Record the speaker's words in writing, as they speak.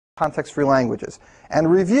context-free languages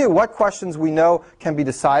and review what questions we know can be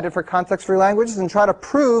decided for context-free languages and try to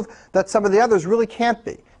prove that some of the others really can't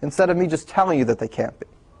be, instead of me just telling you that they can't be.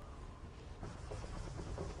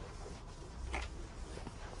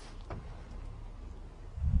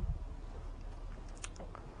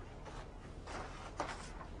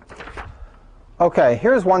 Okay,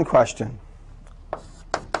 here's one question.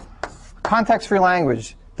 Context-free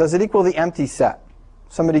language, does it equal the empty set?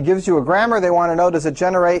 Somebody gives you a grammar, they want to know, does it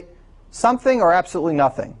generate something or absolutely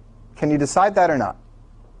nothing? Can you decide that or not?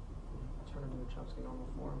 Turn it into the Chomsky normal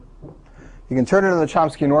form. You can turn it into the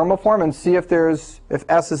Chomsky normal form and see if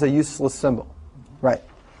S is a useless symbol. Right.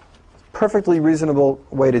 Perfectly reasonable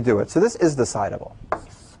way to do it. So this is decidable.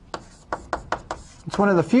 It's one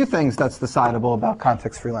of the few things that's decidable about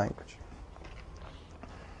context-free language.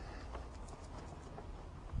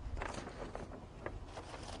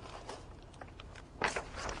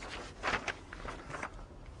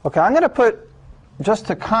 Okay, I'm going to put, just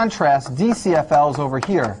to contrast, DCFLs over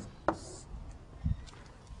here.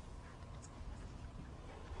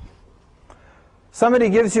 Somebody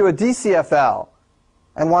gives you a DCFL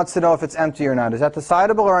and wants to know if it's empty or not. Is that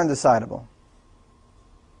decidable or undecidable?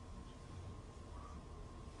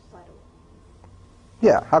 Decidable.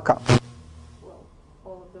 Yeah, how come? Well,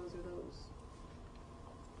 all of those are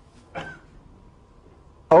those.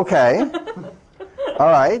 Okay. All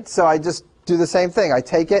right, so I just do the same thing. I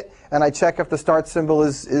take it and I check if the start symbol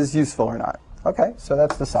is useful or not. Okay, so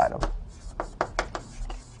that's decidable.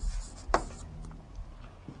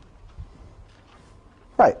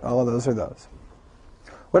 Right, all of those are those.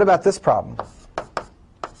 What about this problem?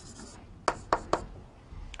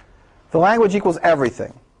 The language equals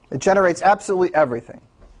everything. It generates absolutely everything.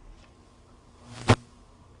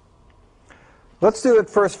 Let's do it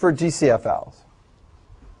first for DCFLs.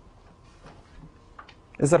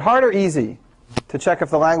 Is it hard or easy to check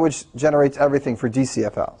if the language generates everything for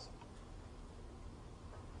DCFLs?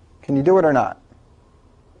 Can you do it or not?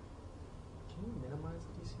 Can you minimize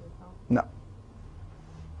the DCFL? No.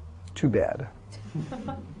 Too bad.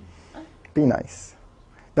 Be nice.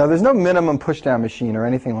 Now, there's no minimum pushdown machine or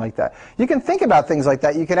anything like that. You can think about things like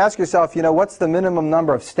that. You can ask yourself, you know, what's the minimum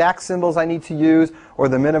number of stack symbols I need to use, or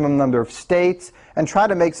the minimum number of states, and try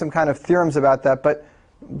to make some kind of theorems about that, but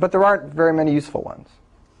there aren't very many useful ones.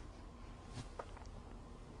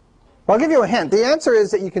 Well, I'll give you a hint. The answer is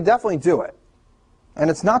that you can definitely do it. And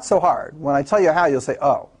it's not so hard. When I tell you how, you'll say,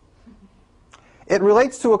 oh. It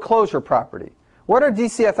relates to a closure property. What are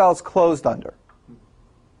DCFLs closed under?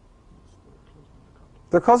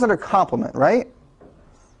 They're closed under complement, right?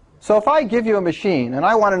 So if I give you a machine and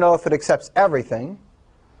I want to know if it accepts everything,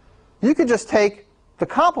 you could just take the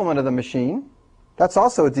complement of the machine, that's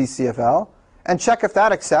also a DCFL, and check if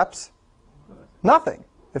that accepts nothing.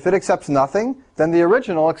 If it accepts nothing, then the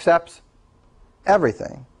original accepts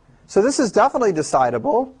everything. So this is definitely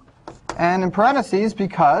decidable, and in parentheses,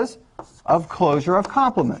 because of closure of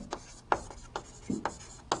complement.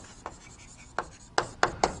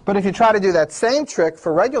 But if you try to do that same trick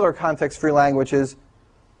for regular context-free languages,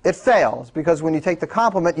 it fails, because when you take the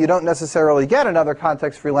complement, you don't necessarily get another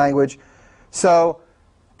context-free language. So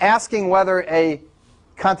asking whether a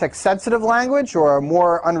context-sensitive language or a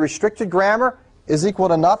more unrestricted grammar is equal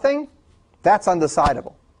to nothing, that's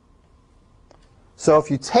undecidable. So if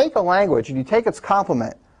you take a language and you take its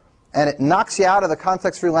complement and it knocks you out of the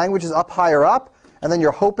context-free languages up higher up, and then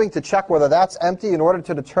you're hoping to check whether that's empty in order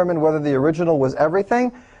to determine whether the original was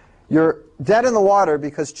everything, you're dead in the water,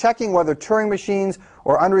 because checking whether Turing machines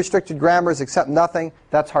or unrestricted grammars accept nothing,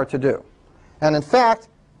 that's hard to do. And in fact,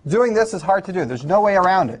 doing this is hard to do. There's no way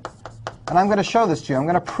around it. And I'm going to show this to you. I'm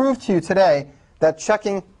going to prove to you today that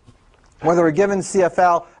checking whether a given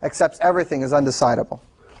CFL accepts everything is undecidable.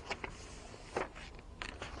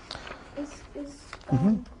 Is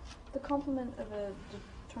the complement of a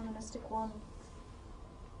deterministic one,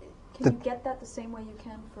 can you get that the same way you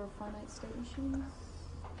can for finite state machines?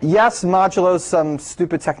 Yes, modulo some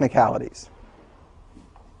stupid technicalities.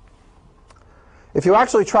 If you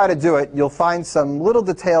actually try to do it, you'll find some little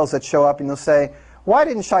details that show up, and you'll say, why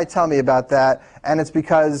didn't Shai tell me about that? And it's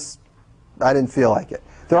because I didn't feel like it.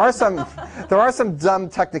 There are some dumb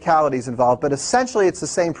technicalities involved, but essentially it's the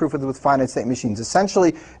same proof with finite state machines.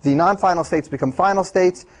 Essentially, the non-final states become final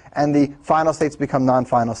states, and the final states become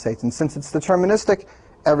non-final states. And since it's deterministic,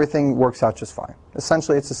 everything works out just fine.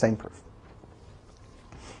 Essentially, it's the same proof.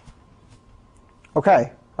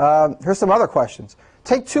 Okay, here's some other questions.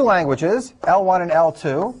 Take two languages, L1 and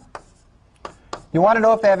L2. You want to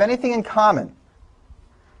know if they have anything in common.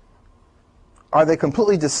 Are they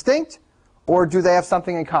completely distinct, or do they have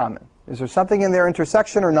something in common? Is there something in their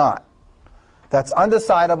intersection or not? That's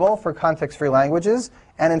undecidable for context-free languages.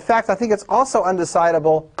 And in fact, I think it's also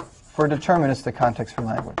undecidable for deterministic context-free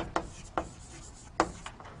language.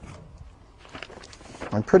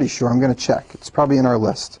 I'm pretty sure. I'm going to check. It's probably in our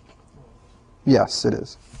list. Yes, it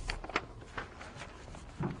is.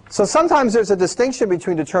 So sometimes there's a distinction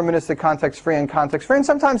between deterministic context-free and context-free, and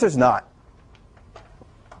sometimes there's not.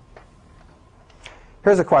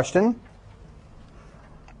 Here's a question.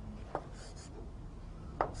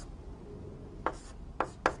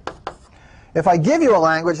 If I give you a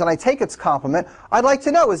language and I take its complement, I'd like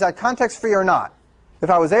to know, is that context-free or not? If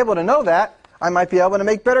I was able to know that, I might be able to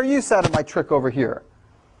make better use out of my trick over here.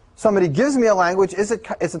 Somebody gives me a language, is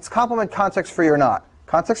its complement context-free or not?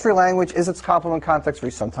 Context-free language, is its complement context-free?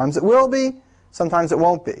 Sometimes it will be, sometimes it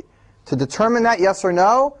won't be. To determine that yes or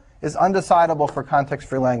no is undecidable for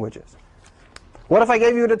context-free languages. What if I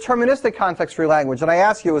gave you a deterministic context-free language and I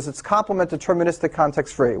ask you, is its complement deterministic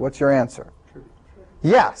context-free? What's your answer?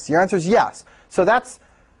 Yes. Your answer is yes. So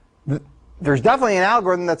there's definitely an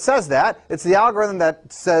algorithm that says that. It's the algorithm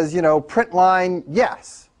that says, you know, print line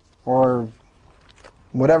yes, or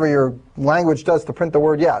whatever your language does to print the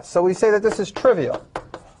word yes. So we say that this is trivial,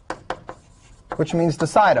 which means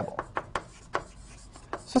decidable.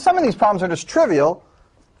 So some of these problems are just trivial,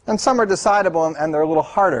 and some are decidable, and they're a little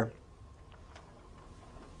harder.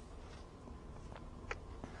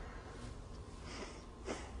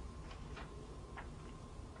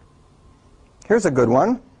 Here's a good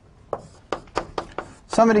one.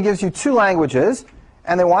 Somebody gives you two languages,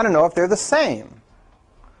 and they want to know if they're the same.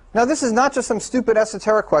 Now, this is not just some stupid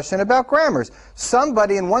esoteric question about grammars.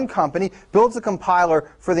 Somebody in one company builds a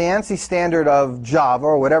compiler for the ANSI standard of Java,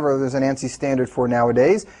 or whatever there's an ANSI standard for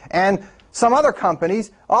nowadays, and some other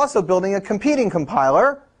companies also building a competing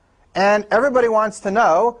compiler, and everybody wants to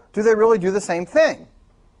know, do they really do the same thing?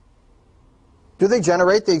 Do they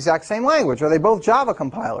generate the exact same language? Are they both Java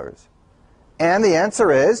compilers? And the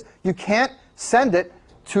answer is, you can't send it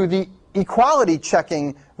to the equality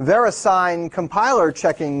checking, VeriSign compiler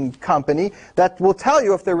checking company that will tell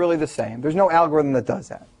you if they're really the same. There's no algorithm that does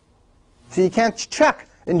that. So you can't check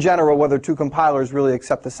in general whether two compilers really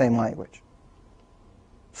accept the same language.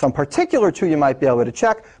 Some particular two you might be able to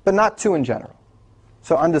check, but not two in general.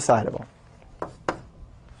 So undecidable.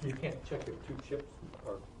 You can't check if two chips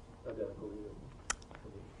are identical either.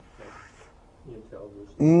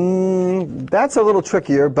 That's a little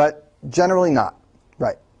trickier, but generally not.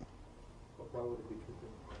 Right. Why would it be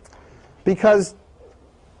tricky? Because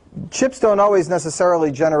chips don't always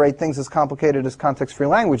necessarily generate things as complicated as context-free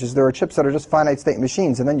languages. There are chips that are just finite state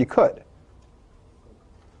machines, and then you could.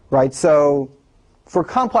 Right? So for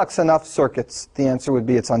complex enough circuits, the answer would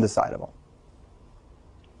be it's undecidable.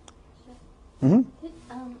 Mm-hmm.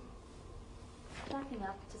 Backing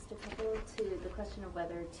up just a couple to the question of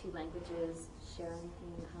whether two languages share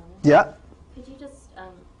anything in common. Yeah. Could you just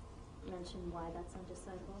mention why that's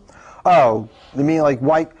undecidable? Oh, you mean like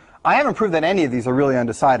why? I haven't proved that any of these are really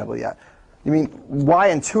undecidable yet. You mean why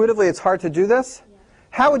intuitively it's hard to do this? Yeah.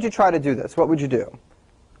 How would you try to do this? What would you do?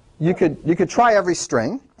 You could try every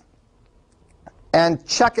string and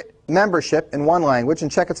check membership in one language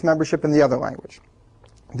and check its membership in the other language.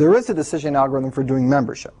 There is a decision algorithm for doing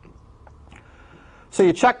membership. So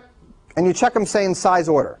you check, and you check them, say, in size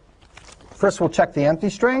order. First we'll check the empty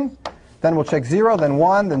string, then we'll check 0, then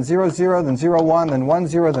 1, then 0, 0, then 0, 1, then 1,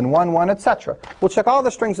 0, then 1, 1, etc. We'll check all the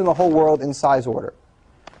strings in the whole world in size order.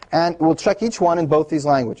 And we'll check each one in both these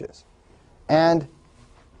languages. And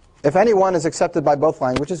if any one is accepted by both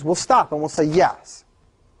languages, we'll stop and we'll say yes.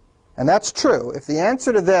 And that's true. If the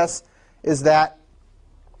answer to this is that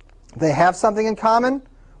they have something in common,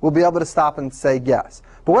 we'll be able to stop and say yes.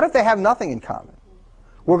 But what if they have nothing in common?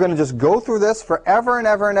 We're going to just go through this forever and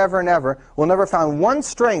ever and ever and ever. We'll never find one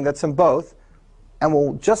string that's in both, and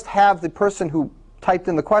we'll just have the person who typed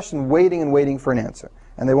in the question waiting and waiting for an answer.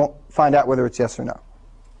 And they won't find out whether it's yes or no.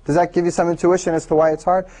 Does that give you some intuition as to why it's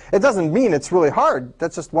hard? It doesn't mean it's really hard.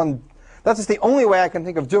 That's just the only way I can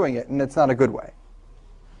think of doing it, and it's not a good way.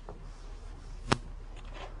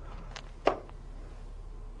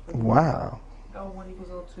 Wow. L1 equals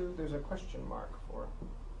L2, there's a question mark for.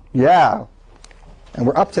 Yeah. And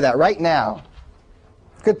we're up to that right now.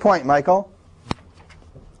 Good point, Michael.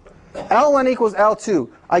 L1 equals L2.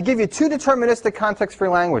 I give you two deterministic context-free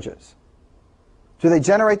languages. Do they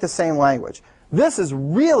generate the same language? This is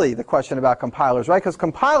really the question about compilers, right? Because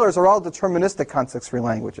compilers are all deterministic context-free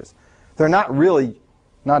languages. They're not really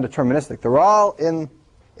non-deterministic. They're all in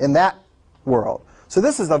that world. So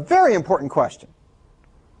this is a very important question.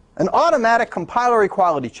 An automatic compiler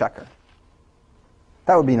equality checker.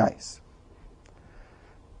 That would be nice.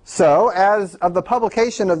 So as of the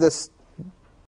publication of this